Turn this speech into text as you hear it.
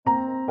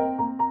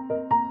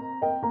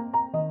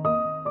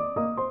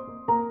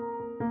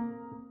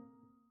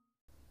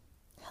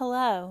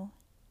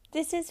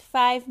This is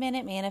 5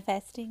 Minute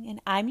Manifesting,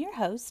 and I'm your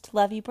host,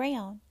 Lovey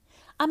Brown.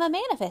 I'm a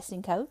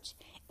manifesting coach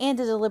and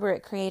a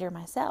deliberate creator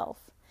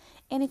myself.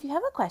 And if you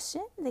have a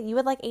question that you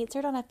would like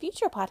answered on a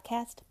future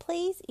podcast,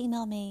 please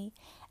email me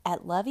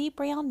at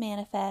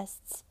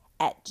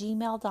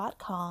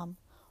lovebrownmanifests@gmail.com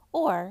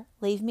or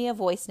leave me a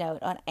voice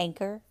note on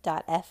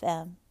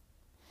anchor.fm.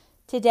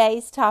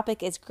 Today's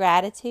topic is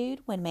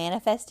gratitude when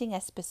manifesting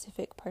a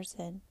specific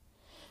person.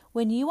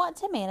 When you want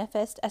to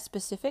manifest a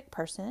specific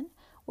person,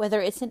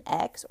 whether it's an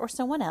ex or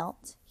someone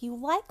else, you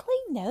likely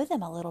know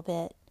them a little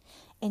bit,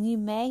 and you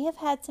may have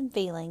had some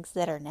feelings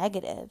that are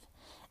negative,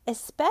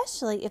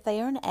 especially if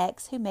they are an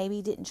ex who maybe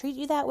didn't treat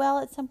you that well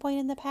at some point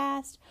in the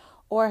past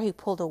or who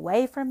pulled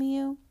away from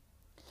you.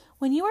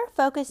 When you are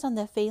focused on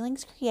the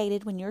feelings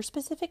created when your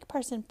specific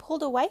person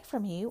pulled away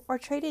from you or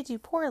treated you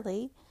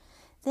poorly,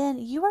 then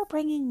you are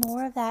bringing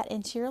more of that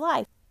into your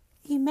life.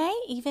 You may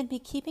even be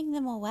keeping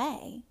them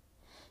away.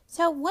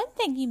 So one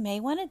thing you may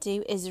want to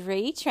do is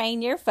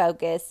retrain your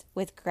focus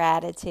with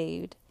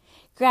gratitude.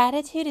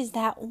 Gratitude is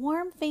that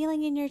warm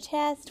feeling in your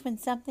chest when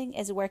something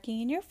is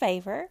working in your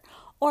favor,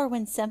 or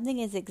when something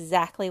is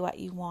exactly what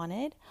you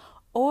wanted,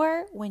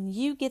 or when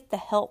you get the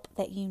help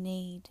that you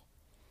need.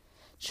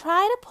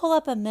 Try to pull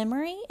up a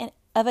memory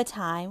of a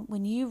time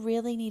when you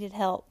really needed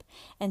help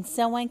and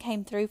someone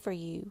came through for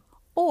you.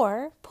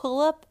 Or pull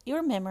up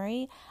your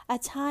memory a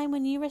time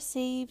when you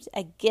received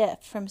a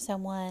gift from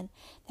someone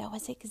that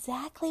was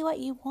exactly what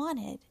you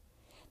wanted.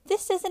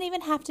 This doesn't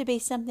even have to be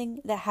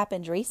something that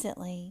happened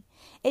recently.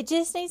 It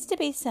just needs to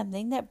be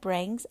something that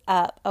brings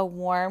up a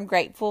warm,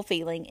 grateful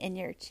feeling in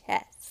your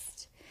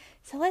chest.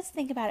 So let's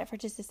think about it for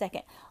just a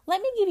second.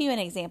 Let me give you an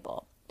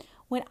example.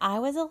 When I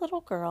was a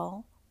little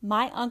girl,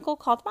 my uncle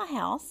called my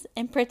house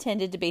and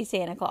pretended to be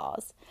Santa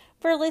Claus.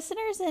 For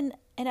listeners in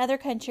other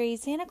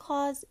countries, Santa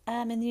Claus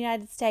in the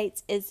United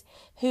States is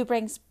who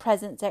brings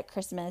presents at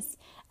Christmas.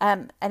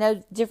 I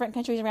know different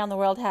countries around the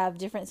world have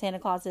different Santa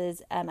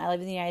Clauses. I live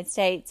in the United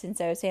States, and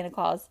so Santa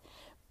Claus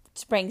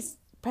brings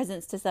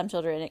presents to some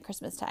children at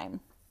Christmas time.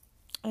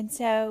 And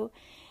so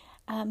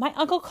my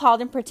uncle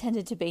called and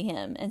pretended to be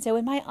him. And so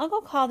when my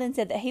uncle called and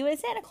said that he was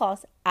Santa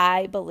Claus,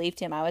 I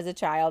believed him. I was a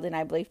child, and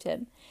I believed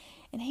him.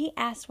 And he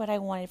asked what I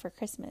wanted for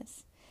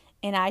Christmas.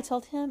 And I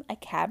told him a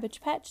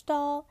Cabbage Patch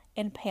doll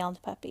and pound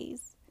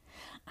puppies.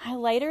 I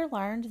later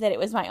learned that it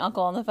was my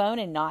uncle on the phone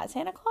and not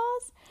Santa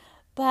Claus.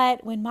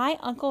 But when my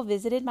uncle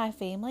visited my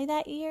family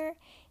that year,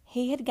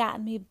 he had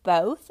gotten me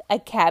both a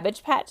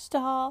Cabbage Patch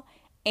doll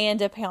and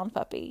a pound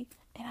puppy.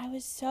 And I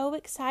was so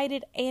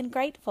excited and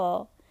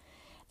grateful.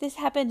 This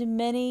happened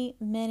many,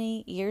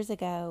 many years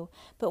ago.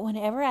 But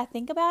whenever I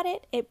think about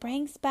it, it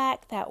brings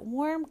back that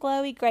warm,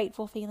 glowy,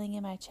 grateful feeling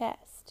in my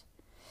chest.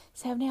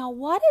 So now,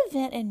 what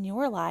event in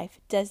your life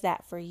does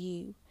that for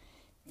you?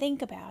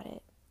 Think about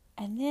it.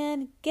 And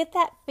then get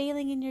that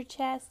feeling in your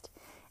chest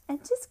and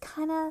just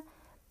kind of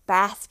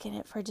bask in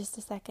it for just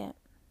a second.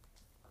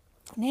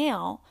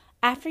 Now,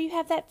 after you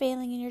have that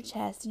feeling in your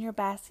chest and you're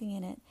basking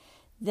in it,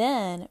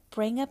 then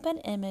bring up an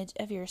image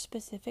of your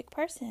specific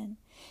person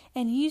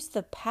and use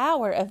the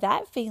power of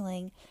that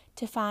feeling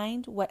to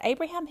find what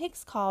Abraham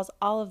Hicks calls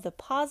all of the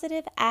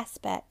positive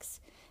aspects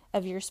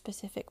of your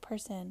specific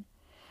person.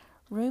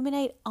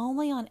 Ruminate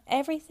only on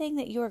everything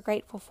that you are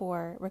grateful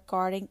for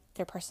regarding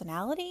their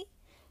personality,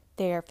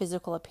 their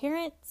physical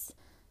appearance,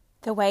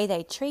 the way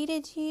they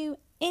treated you,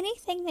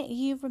 anything that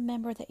you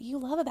remember that you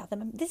love about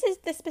them. This is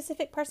the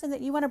specific person that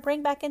you want to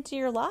bring back into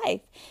your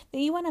life, that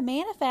you want to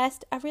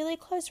manifest a really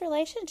close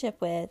relationship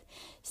with.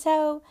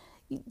 So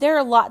there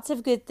are lots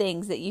of good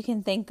things that you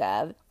can think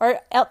of,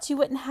 or else you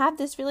wouldn't have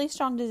this really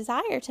strong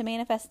desire to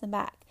manifest them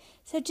back.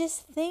 So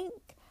just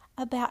think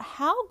about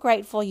how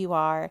grateful you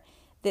are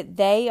that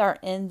they are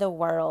in the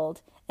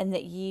world and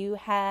that you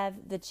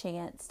have the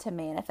chance to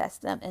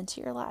manifest them into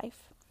your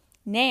life.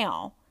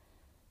 Now,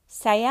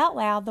 say out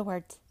loud the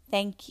words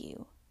thank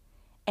you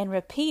and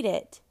repeat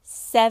it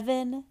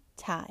 7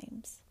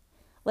 times.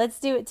 Let's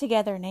do it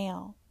together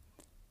now.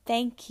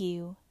 Thank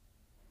you.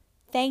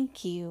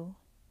 Thank you.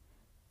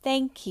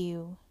 Thank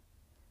you.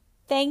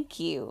 Thank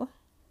you.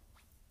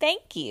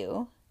 Thank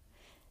you.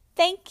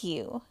 Thank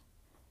you.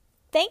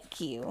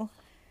 Thank you.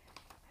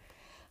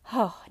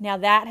 Oh, now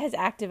that has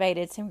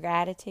activated some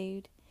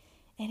gratitude,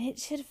 and it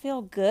should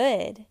feel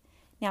good.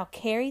 Now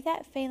carry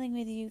that feeling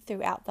with you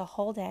throughout the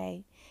whole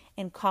day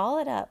and call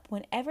it up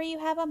whenever you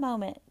have a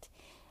moment,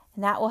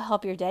 and that will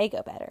help your day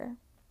go better.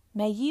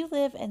 May you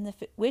live in the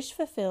wish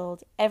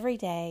fulfilled every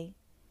day,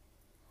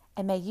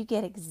 and may you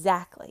get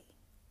exactly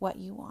what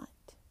you want.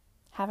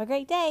 Have a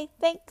great day.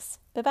 Thanks.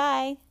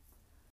 Bye-bye.